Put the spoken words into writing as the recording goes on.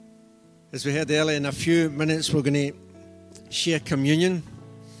As we heard earlier, in a few minutes we're going to share communion,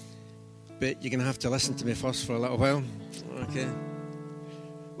 but you're going to have to listen to me first for a little while. Okay.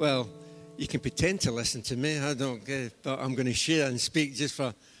 Well, you can pretend to listen to me, I don't care, but I'm going to share and speak just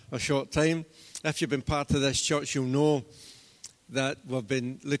for a short time. If you've been part of this church, you'll know that we've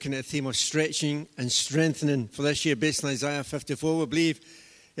been looking at a theme of stretching and strengthening for this year based on Isaiah 54. We believe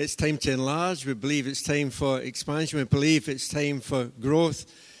it's time to enlarge. We believe it's time for expansion. We believe it's time for growth.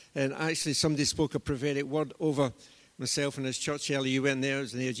 And actually, somebody spoke a prophetic word over myself and his church earlier. You went there, it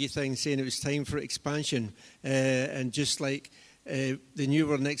was an AOG thing, saying it was time for expansion. And just like the new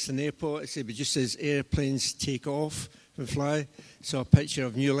word next to the airport, it said, but just as airplanes take off and fly, saw a picture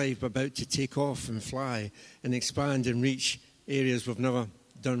of New Life about to take off and fly and expand and reach areas we've never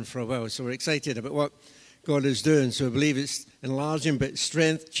done for a while. So we're excited about what God is doing. So I believe it's enlarging, but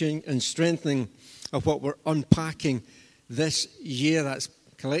strengthening and strengthening of what we're unpacking this year. That's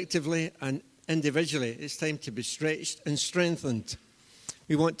collectively and individually. It's time to be stretched and strengthened.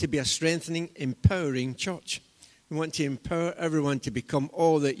 We want to be a strengthening, empowering church. We want to empower everyone to become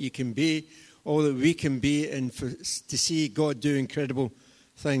all that you can be, all that we can be, and to see God do incredible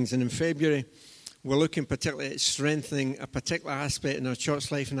things. And in February, we're looking particularly at strengthening a particular aspect in our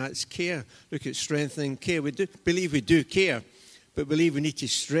church life, and that's care. Look at strengthening care. We do believe we do care, but believe we need to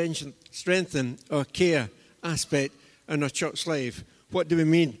strengthen our care aspect in our church life. What do we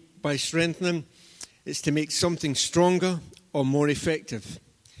mean by strengthening? It's to make something stronger or more effective.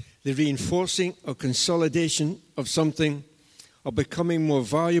 The reinforcing or consolidation of something, or becoming more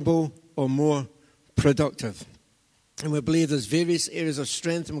valuable or more productive. And we believe there's various areas of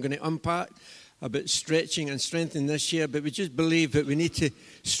strength, and we're going to unpack about stretching and strengthening this year, but we just believe that we need to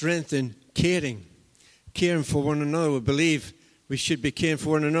strengthen caring for one another. We believe we should be caring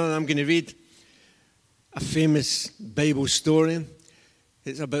for one another. I'm going to read a famous Bible story.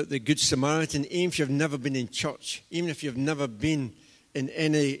 It's about the Good Samaritan. Even if you've never been in church, even if you've never been in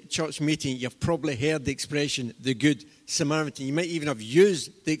any church meeting, you've probably heard the expression, the Good Samaritan. You might even have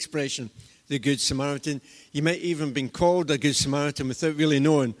used the expression, the Good Samaritan. You might even have been called a Good Samaritan without really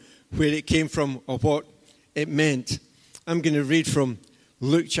knowing where it came from or what it meant. I'm going to read from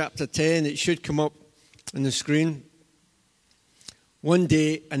Luke chapter 10. It should come up on the screen. One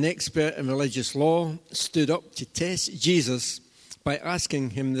day, an expert in religious law stood up to test Jesus by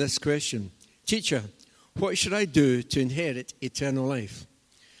asking him this question: Teacher, what should I do to inherit eternal life?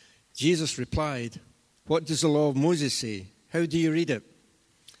 Jesus replied, What does the law of Moses say? How do you read it?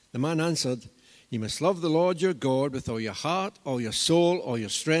 The man answered, You must love the Lord your God with all your heart, all your soul, all your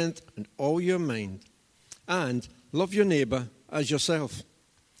strength, and all your mind, and love your neighbor as yourself.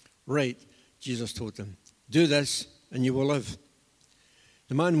 Right, Jesus told him, do this and you will live.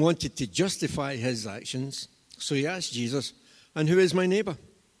 The man wanted to justify his actions, so he asked Jesus, And who is my neighbor?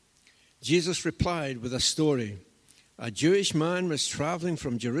 Jesus replied with a story. A Jewish man was traveling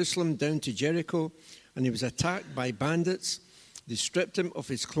from Jerusalem down to Jericho, and he was attacked by bandits. They stripped him of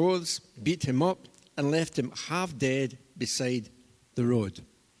his clothes, beat him up, and left him half dead beside the road.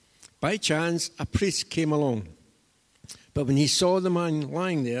 By chance, a priest came along. But when he saw the man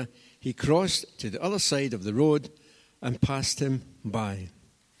lying there, he crossed to the other side of the road and passed him by.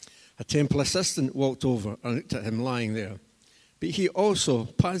 A temple assistant walked over and looked at him lying there, but he also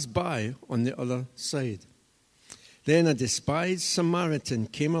passed by on the other side. Then a despised Samaritan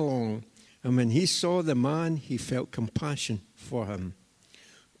came along, and when he saw the man, he felt compassion for him.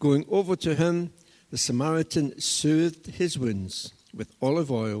 Going over to him, the Samaritan soothed his wounds with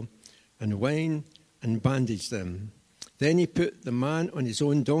olive oil and wine and bandaged them. Then he put the man on his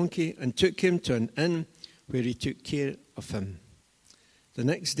own donkey and took him to an inn where he took care of him. The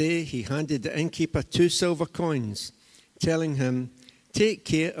next day he handed the innkeeper 2 silver coins, telling him, Take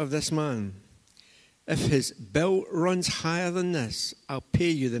care of this man. If his bill runs higher than this, I'll pay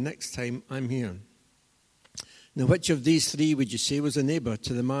you the next time I'm here. Now, which of these 3 would you say was a neighbor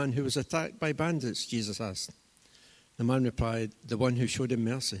to the man who was attacked by bandits? Jesus asked. The man replied, The one who showed him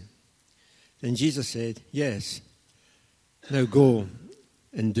mercy. Then Jesus said, Yes, now go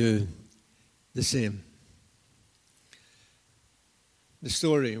and do the same. The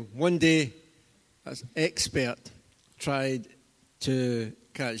story. One day, an expert tried to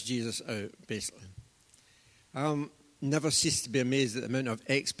catch Jesus out, basically. Never cease to be amazed at the amount of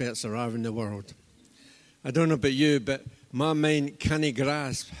experts there are in the world. I don't know about you, but my mind can't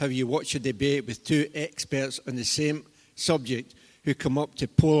grasp how you watch a debate with 2 experts on the same subject who come up to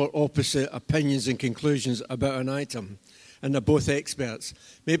polar opposite opinions and conclusions about an item, and they're both experts.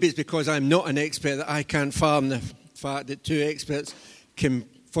 Maybe it's because I'm not an expert that I can't fathom the fact that 2 experts can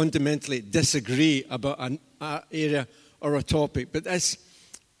fundamentally disagree about an area or a topic. But this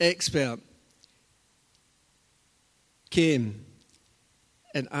expert came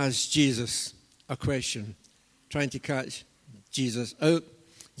and asked Jesus a question, trying to catch Jesus out.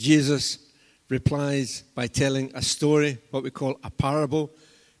 Jesus replies by telling a story, what we call a parable,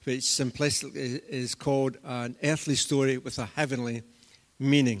 which simplistically is called an earthly story with a heavenly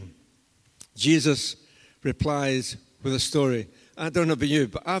meaning. Jesus replies with a story. I don't know about you,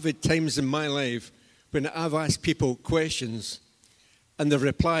 but I've had times in my life when I've asked people questions and they've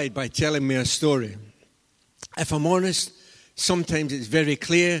replied by telling me a story. If I'm honest, sometimes it's very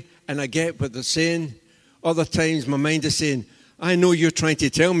clear and I get what they're saying. Other times my mind is saying, I know you're trying to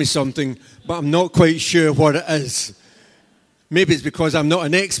tell me something, but I'm not quite sure what it is. Maybe it's because I'm not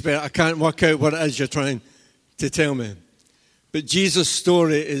an expert. I can't work out what it is you're trying to tell me. But Jesus'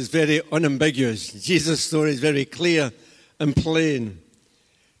 story is very unambiguous. Jesus' story is very clear and plain.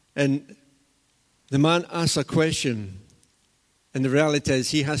 And the man asks a question, and the reality is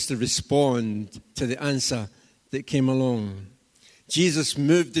he has to respond to the answer that came along. Jesus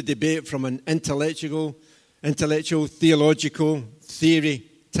moved the debate from an intellectual, theological, theory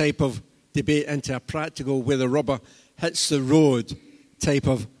type of debate into a practical, where the rubber hits the road type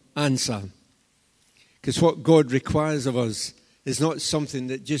of answer. Because what God requires of us is not something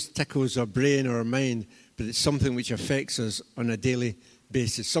that just tickles our brain or our mind, but it's something which affects us on a daily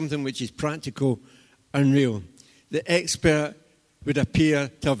basis, something which is practical and real. The expert would appear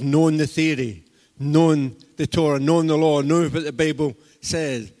to have known the theory, known the Torah, known the law, known what the Bible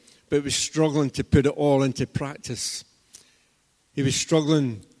said, but was struggling to put it all into practice. He was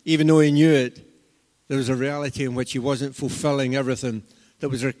struggling, even though he knew it, there was a reality in which he wasn't fulfilling everything that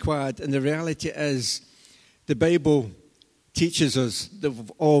was required. And the reality is, the Bible teaches us that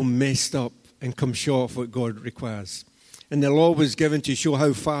we've all messed up and come short of what God requires. And the law was given to show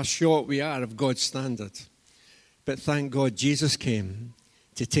how far short we are of God's standard. But thank God Jesus came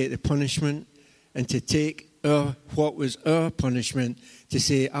to take the punishment and to take what was our punishment, to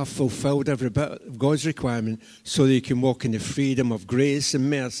say, I've fulfilled every bit of God's requirement so that you can walk in the freedom of grace and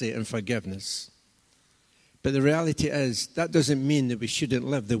mercy and forgiveness. But the reality is, that doesn't mean that we shouldn't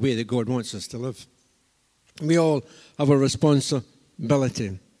live the way that God wants us to live. We all have a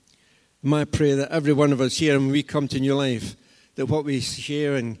responsibility. My prayer that every one of us here, when we come to New Life, that what we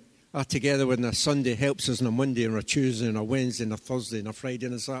share and are together on a Sunday helps us on a Monday and a Tuesday and a Wednesday and a Thursday and a Friday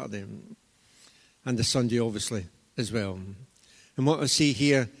and a Saturday. And the Sunday, obviously, as well. And what I see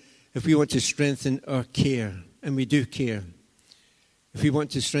here, if we want to strengthen our care, and we do care, if we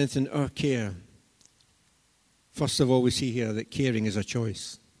want to strengthen our care, first of all, we see here that caring is a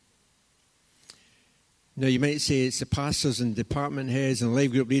choice. Now, you might say it's the pastors and department heads and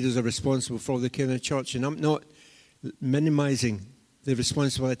life group leaders are responsible for all the care in the church, and I'm not minimizing the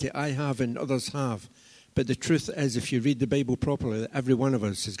responsibility I have and others have. But the truth is, if you read the Bible properly, every one of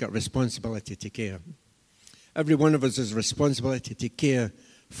us has got responsibility to care. Every one of us has responsibility to care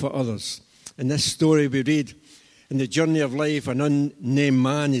for others. In this story we read, in the journey of life, an unnamed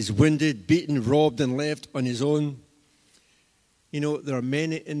man is wounded, beaten, robbed, and left on his own. You know, there are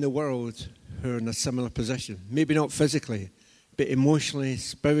many in the world who are in a similar position. Maybe not physically, but emotionally,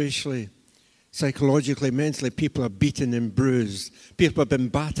 spiritually, psychologically, mentally, people are beaten and bruised. People have been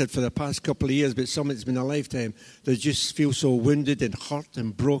battered for the past couple of years, but some it's been a lifetime. They just feel so wounded and hurt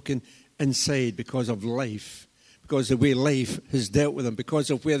and broken inside because of life, because of the way life has dealt with them, because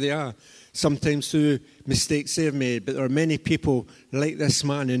of where they are, sometimes through mistakes they've made. But there are many people like this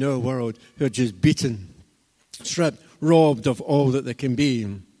man in our world who are just beaten, stripped, robbed of all that they can be.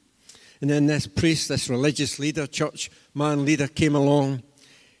 And then this priest, this religious leader, church man leader came along,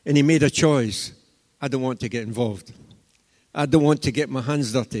 and he made a choice. I don't want to get involved. I don't want to get my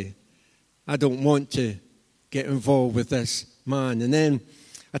hands dirty. I don't want to get involved with this man. And then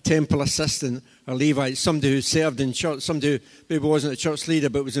a temple assistant, a Levite, somebody who served in church, somebody who maybe wasn't a church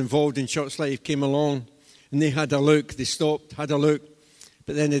leader but was involved in church life, came along, and they had a look. They stopped, had a look,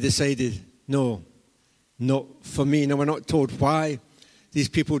 but then they decided, no, not for me. Now, we're not told why these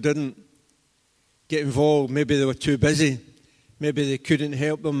people didn't get involved. Maybe they were too busy. Maybe they couldn't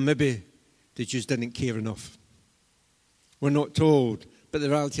help them. Maybe they just didn't care enough. We're not told. But the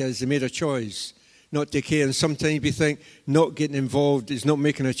reality is they made a choice not to care. And sometimes we think not getting involved is not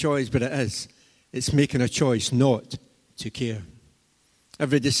making a choice, but it is. It's making a choice not to care.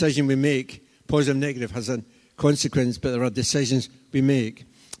 Every decision we make, positive, negative, has a consequence, but there are decisions we make.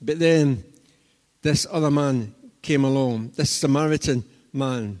 But then this other man came along, this Samaritan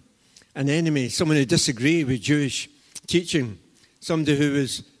man, an enemy, someone who disagreed with Jewish teaching, somebody who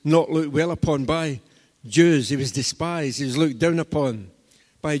was not looked well upon by Jews. He was despised. He was looked down upon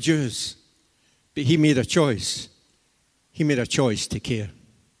by Jews. But he made a choice. He made a choice to care.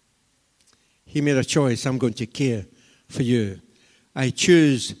 He made a choice. I'm going to care for you. I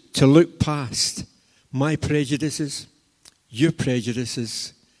choose to look past my prejudices, your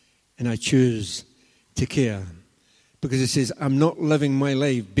prejudices, and I choose to care. Because it says, I'm not living my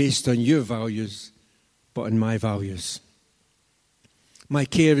life based on your values, but on my values. My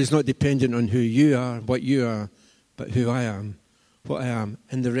care is not dependent on who you are, what you are, but who I am, what I am.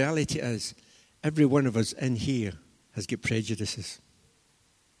 And the reality is, every one of us in here has got prejudices.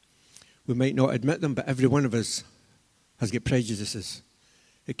 We might not admit them, but every one of us has got prejudices.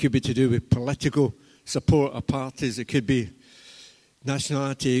 It could be to do with political support of parties. It could be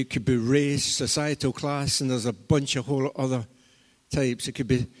nationality. It could be race, societal class, and there's a bunch of whole other types. It could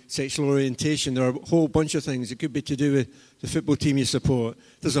be sexual orientation. There are a whole bunch of things. It could be to do with the football team you support.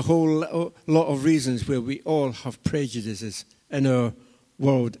 There's a whole lot of reasons where we all have prejudices in our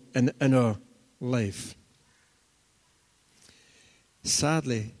world and in our life.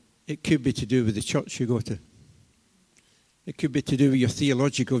 Sadly, it could be to do with the church you go to. It could be to do with your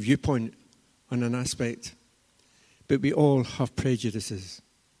theological viewpoint on an aspect. But we all have prejudices.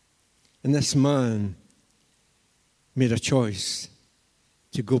 And this man made a choice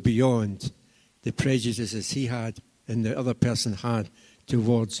to go beyond the prejudices he had and the other person had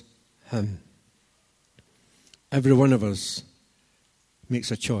towards him. Every one of us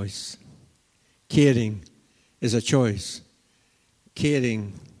makes a choice. Caring is a choice.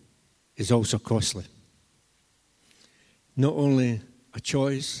 Caring is also costly. Not only a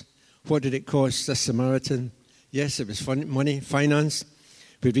choice, what did it cost this Samaritan? Yes, it was money, finance.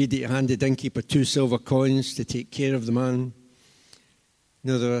 We read that he handed the innkeeper 2 silver coins to take care of the man.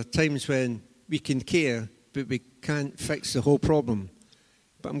 You know, there are times when we can care, but we can't fix the whole problem.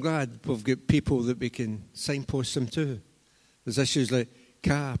 But I'm glad we've got people that we can signpost them to. There's issues like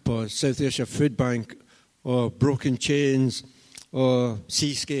CAP or South Ayrshire Food Bank or Broken Chains or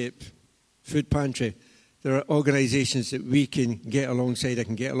Seascape, Food Pantry. There are organisations that we can get alongside, that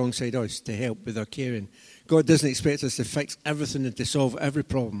can get alongside us to help with our caring. God doesn't expect us to fix everything and to solve every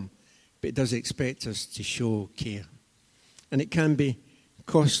problem, but He does expect us to show care. And it can be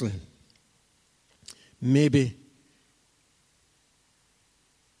costly. Maybe,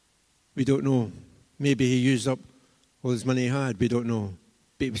 we don't know. Maybe he used up all his money he had, we don't know.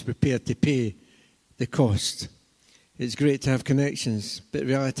 But he was prepared to pay the cost. It's great to have connections, but the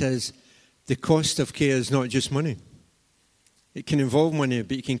reality is, the cost of care is not just money. It can involve money,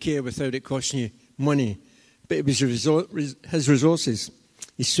 but you can care without it costing you money. But it was his resources.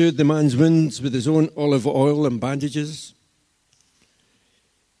 He soothed the man's wounds with his own olive oil and bandages.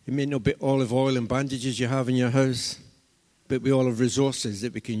 It may not be olive oil and bandages you have in your house, but we all have resources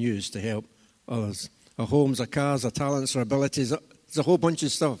that we can use to help others. Our homes, our cars, our talents, our abilities. There's a whole bunch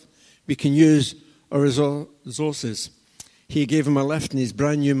of stuff. We can use our resources. He gave him a lift in his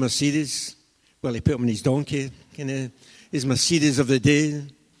brand new Mercedes. Well, he put him in his donkey, his Mercedes of the day.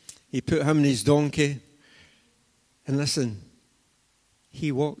 He put him in his donkey. And listen,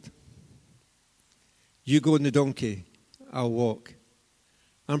 he walked. You go in the donkey, I'll walk.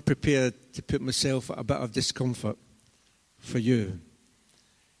 I'm prepared to put myself at a bit of discomfort for you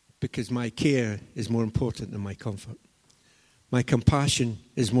because my care is more important than my comfort. My compassion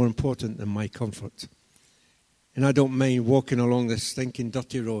is more important than my comfort. And I don't mind walking along this stinking,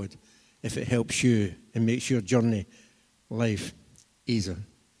 dirty road if it helps you and makes your journey, life, easier.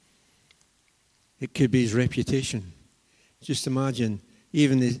 It could be his reputation. Just imagine,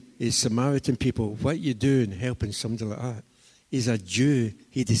 even his Samaritan people, what you do in helping somebody like that. He's a Jew.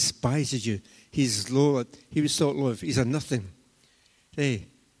 He despises you. He's low. He was thought low. He's a nothing. Hey,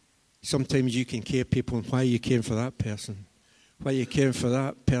 sometimes you can care people and why are you caring for that person? Why are you caring for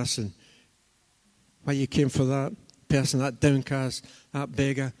that person? Why you came for that person, that downcast, that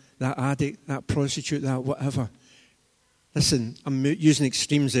beggar, that addict, that prostitute, that whatever. Listen, I'm using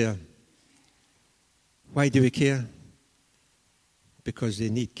extremes there. Why do we care? Because they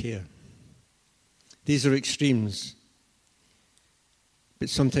need care. These are extremes. But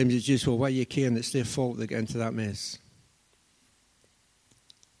sometimes it's just, well, why are you caring? It's their fault they get into that mess.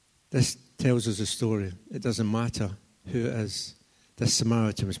 This tells us a story. It doesn't matter who it is. This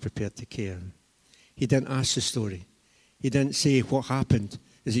Samaritan was prepared to care. He didn't ask the story. He didn't say, what happened?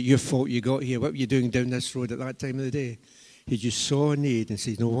 Is it your fault you got here? What were you doing down this road at that time of the day? He just saw a need and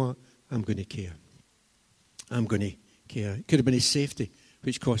said, you know what? I'm going to care. I'm going to care. It could have been his safety,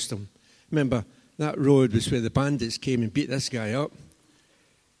 which cost him. Remember, that road was where the bandits came and beat this guy up.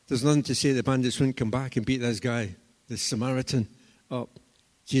 There's nothing to say the bandits wouldn't come back and beat this guy, this Samaritan, up.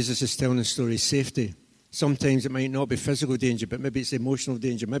 Jesus is telling the story, safety. Sometimes it might not be physical danger, but maybe it's emotional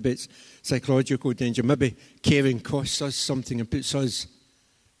danger. Maybe it's psychological danger. Maybe caring costs us something and puts us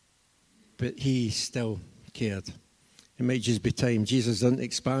but he still cared. It might just be time. Jesus didn't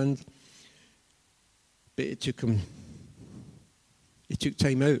expand, but it took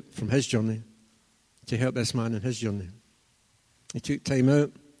time out from his journey to help this man in his journey. He took time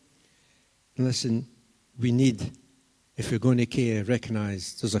out. And listen, we need, if we're going to care,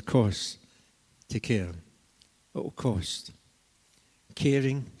 recognize there's a cost to care. It will cost.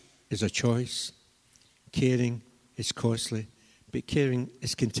 Caring is a choice. Caring is costly. But caring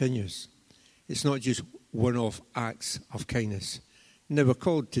is continuous. It's not just one-off acts of kindness. Now, we're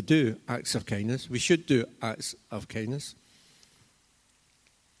called to do acts of kindness. We should do acts of kindness.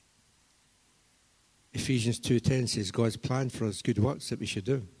 Ephesians 2:10 says God's plan for us good works that we should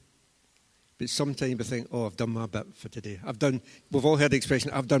do. But sometimes we think, I've done my bit for today. We've all heard the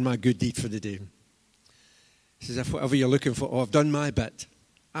expression, I've done my good deed for the day. It's as if whatever you're looking for, I've done my bit.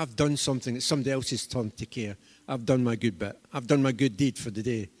 I've done something. It's somebody else's turn to care. I've done my good bit. I've done my good deed for the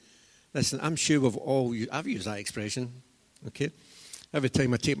day. Listen, I'm sure I've used that expression, okay? Every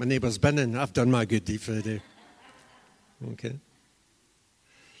time I take my neighbour's bin in, I've done my good deed for the day. Okay?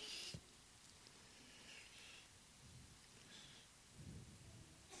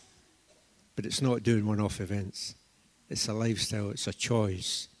 But it's not doing one-off events. It's a lifestyle. It's a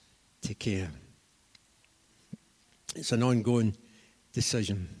choice to care. It's an ongoing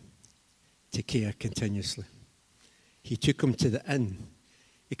decision to care continuously. He took him to the inn.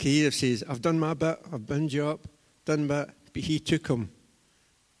 The creative says, I've done my bit, I've binned you up, done my bit. But he took him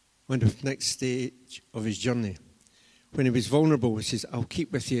on the next stage of his journey. When he was vulnerable, he says, I'll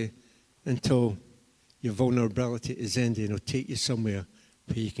keep with you until your vulnerability is ended, and I'll take you somewhere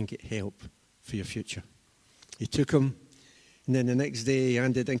where you can get help for your future. He took him, and then the next day he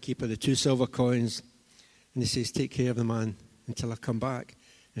handed the innkeeper the 2 silver coins, and he says, take care of the man until I come back.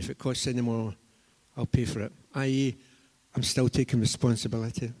 And if it costs any more, I'll pay for it. I.e., I'm still taking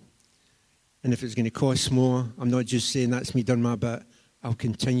responsibility. And if it's going to cost more, I'm not just saying that's me done my bit. I'll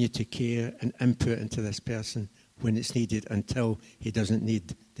continue to care and input into this person when it's needed until he doesn't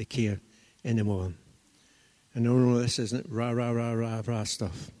need the care anymore. And I know this isn't rah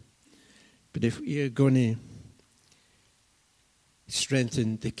stuff. But if we're going to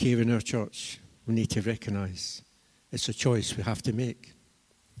strengthen the care in our church, we need to recognize it's a choice we have to make.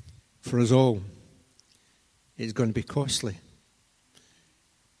 For us all, it's going to be costly.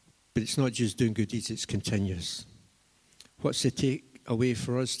 But it's not just doing good deeds, it's continuous. What's the takeaway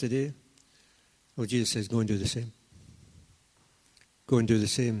for us today? Well, Jesus says, go and do the same. Go and do the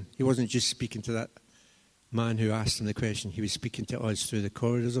same. He wasn't just speaking to that man who asked him the question. He was speaking to us through the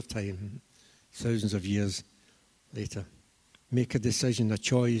corridors of time, thousands of years later. Make a decision, a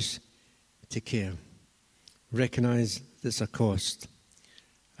choice to care. Recognize there's a cost.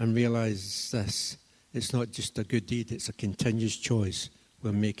 And realize this. It's not just a good deed, it's a continuous choice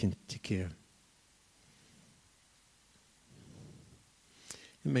we're making to care.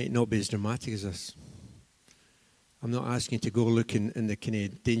 It might not be as dramatic as this. I'm not asking you to go looking in the kind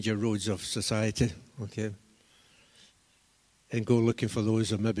of danger roads of society, okay? And go looking for those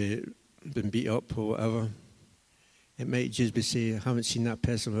who have maybe been beat up or whatever. It might just be say, I haven't seen that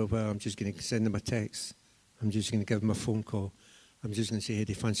person for a while, I'm just going to send them a text. I'm just going to give them a phone call. I'm just going to say, hey,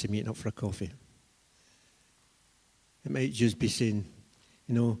 do you fancy meeting up for a coffee? It might just be saying,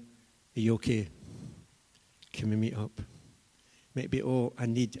 are you okay? Can we meet up? It might be,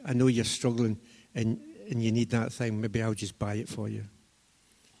 I know you're struggling and you need that thing. Maybe I'll just buy it for you.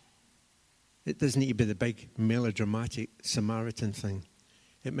 It doesn't need to be the big melodramatic Samaritan thing.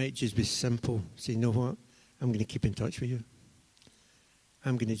 It might just be simple. Say, you know what? I'm going to keep in touch with you.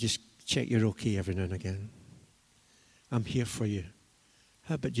 I'm going to just check you're okay every now and again. I'm here for you.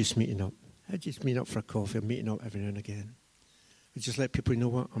 How about just meeting up? How about just meeting up for a coffee or meeting up every now and again? I just let people know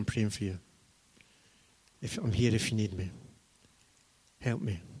what? I'm praying for you. If I'm here if you need me. Help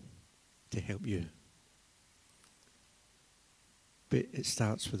me to help you. But it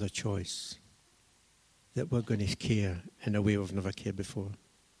starts with a choice that we're going to care in a way we've never cared before.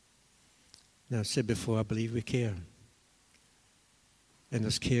 Now, I said before, I believe we care. And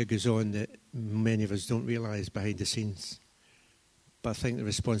this care goes on that many of us don't realize behind the scenes. But I think the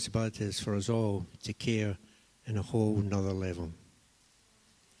responsibility is for us all to care in a whole nother level.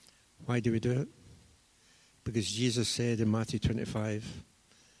 Why do we do it? Because Jesus said in Matthew 25,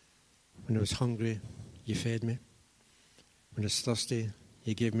 when I was hungry, you fed me. When I was thirsty,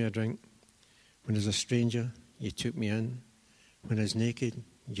 you gave me a drink. When I was a stranger, you took me in. When I was naked,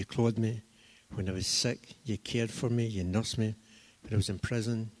 you clothed me. When I was sick, you cared for me, you nursed me. When I was in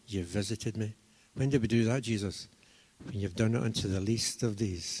prison, you visited me. When did we do that, Jesus? When you've done it unto the least of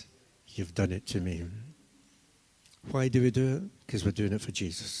these, you've done it to me. Why do we do it? Because we're doing it for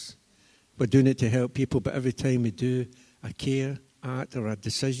Jesus. We're doing it to help people, but every time we do a care act or a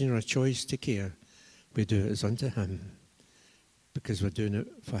decision or a choice to care, we do it as unto him. Because we're doing it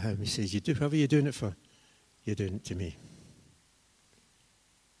for him. He says, whoever you're doing it for, you're doing it to me.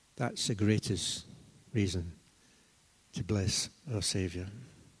 That's the greatest reason to bless our Saviour.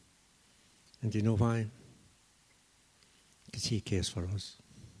 And do you know why? Because he cares for us.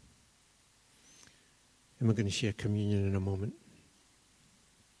 And we're going to share communion in a moment.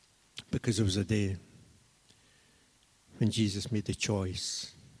 Because there was a day when Jesus made the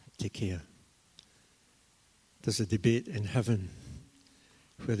choice to care. There's a debate in heaven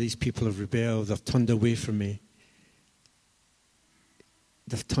where these people have rebelled, they've turned away from me.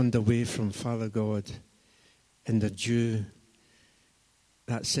 They've turned away from Father God, and they're due.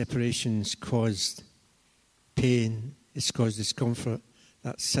 That separation's caused pain, it's caused discomfort.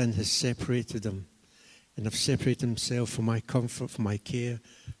 That sin has separated them. And they've separated themselves from my comfort, from my care,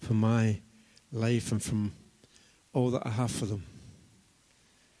 from my life, and from all that I have for them.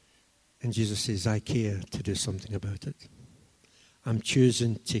 And Jesus says, I care to do something about it. I'm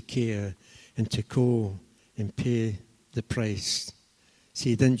choosing to care and to go and pay the price.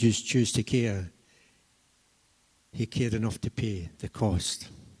 See, he didn't just choose to care. He cared enough to pay the cost.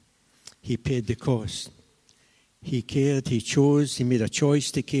 He paid the cost. He cared, he chose, he made a choice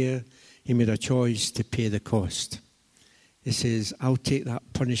to care. He made a choice to pay the cost. He says, I'll take that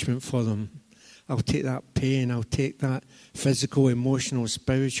punishment for them. I'll take that pain. I'll take that physical, emotional,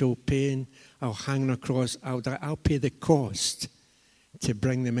 spiritual pain. I'll hang on a cross. I'll die. I'll pay the cost to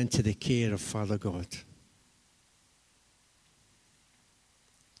bring them into the care of Father God.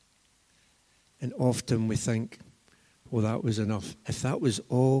 And often we think, well, that was enough. If that was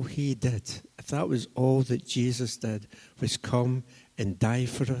all he did, if that was all that Jesus did, was come and die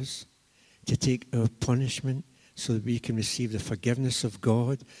for us, to take our punishment so that we can receive the forgiveness of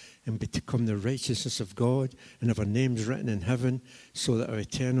God and become the righteousness of God and have our names written in heaven so that our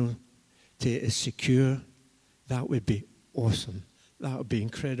eternity is secure, that would be awesome. That would be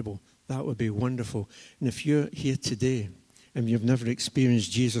incredible. That would be wonderful. And if you're here today and you've never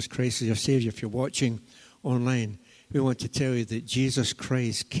experienced Jesus Christ as your Savior, if you're watching online, we want to tell you that Jesus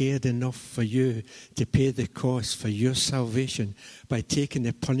Christ cared enough for you to pay the cost for your salvation by taking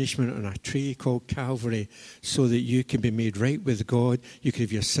the punishment on a tree called Calvary so that you can be made right with God. You can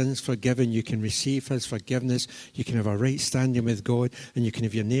have your sins forgiven. You can receive his forgiveness. You can have a right standing with God. And you can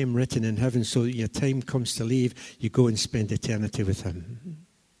have your name written in heaven so that your time comes to leave, you go and spend eternity with him.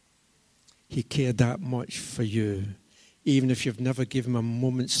 He cared that much for you. Even if you've never given him a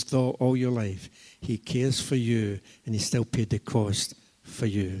moment's thought all your life, he cares for you and he still paid the cost for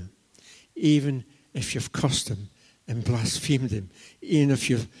you. Even if you've cursed him and blasphemed him, even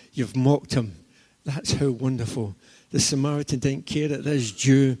if you've mocked him, that's how wonderful. The Samaritan didn't care that this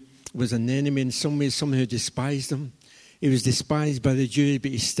Jew was an enemy in some ways, someone who despised him. He was despised by the Jews,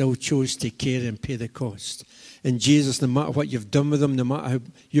 but he still chose to care and pay the cost. And Jesus, no matter what you've done with him, no matter how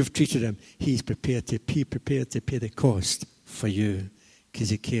you've treated him, he's prepared to pay the cost for you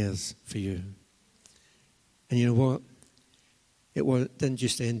because he cares for you. And you know what? It didn't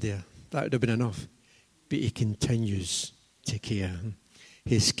just end there. That would have been enough. But he continues to care.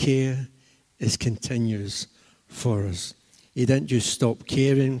 His care is continuous for us. He didn't just stop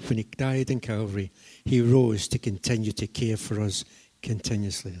caring when he died in Calvary. He rose to continue to care for us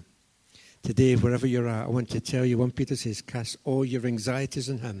continuously. Today, wherever you're at, I want to tell you, 1 Peter says, cast all your anxieties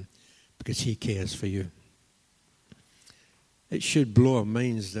on him because he cares for you. It should blow our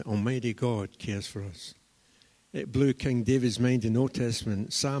minds that Almighty God cares for us. It blew King David's mind in the Old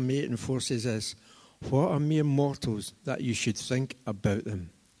Testament. Psalm 8:4 says this, what are mere mortals that you should think about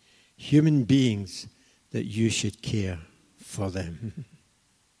them? Human beings that you should care for them.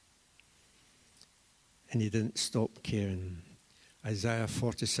 And he didn't stop caring. Isaiah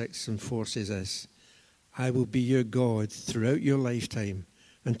 46:4 says this, I will be your God throughout your lifetime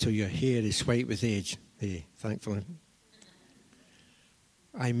until your hair is white with age. Hey, thankfully.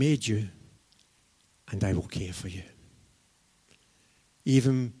 I made you and I will care for you.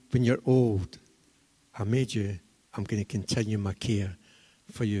 Even when you're old, I made you, I'm going to continue my care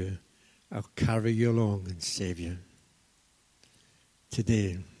for you. I'll carry you along and save you.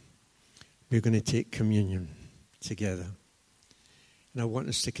 Today, we're going to take communion together. And I want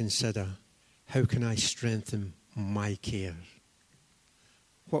us to consider, how can I strengthen my care?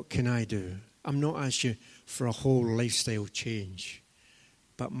 What can I do? I'm not asking you for a whole lifestyle change,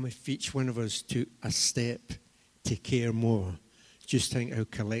 but if each one of us took a step to care more, just think how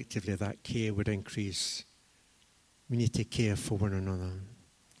collectively that care would increase. We need to care for one another.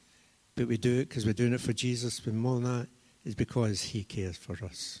 But we do it because we're doing it for Jesus, but more than that, it's because he cares for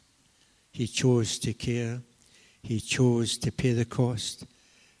us. He chose to care. He chose to pay the cost.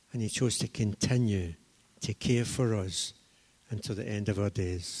 And he chose to continue to care for us until the end of our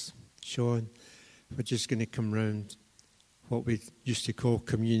days. Sean, we're just going to come round what we used to call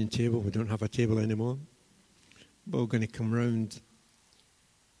communion table. We don't have a table anymore. But we're going to come round,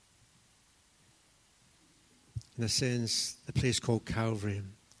 in a sense, the place called Calvary,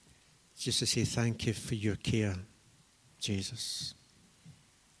 just to say thank you for your care, Jesus.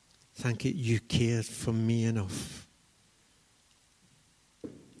 Thank you, you cared for me enough.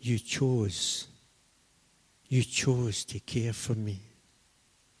 You chose to care for me.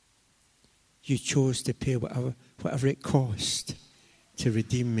 You chose to pay whatever it cost to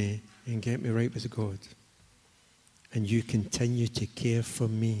redeem me and get me right with God. And you continue to care for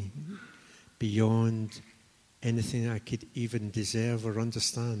me beyond anything I could even deserve or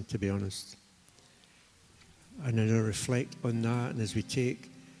understand, to be honest. And I reflect on that, and as we take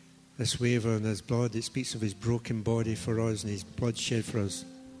this wafer and his blood, it speaks of his broken body for us and his blood shed for us.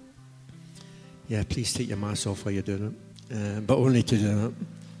 Yeah, please take your mask off while you're doing it, but only to do that.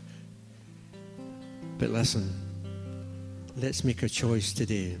 But listen, let's make a choice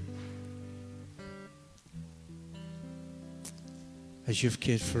today. As you've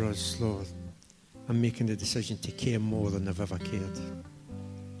cared for us, Lord, I'm making the decision to care more than I've ever cared.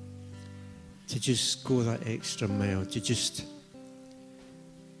 To just go that extra mile, to just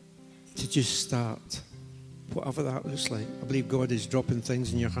start, whatever that looks like. I believe God is dropping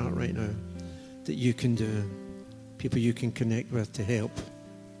things in your heart right now that you can do, people you can connect with to help.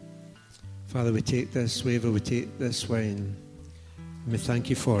 Father, we take this wafer, we take this wine, and we thank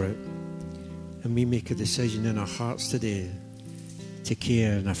you for it. And we make a decision in our hearts today to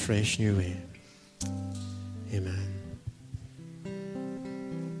care in a fresh new way. Amen.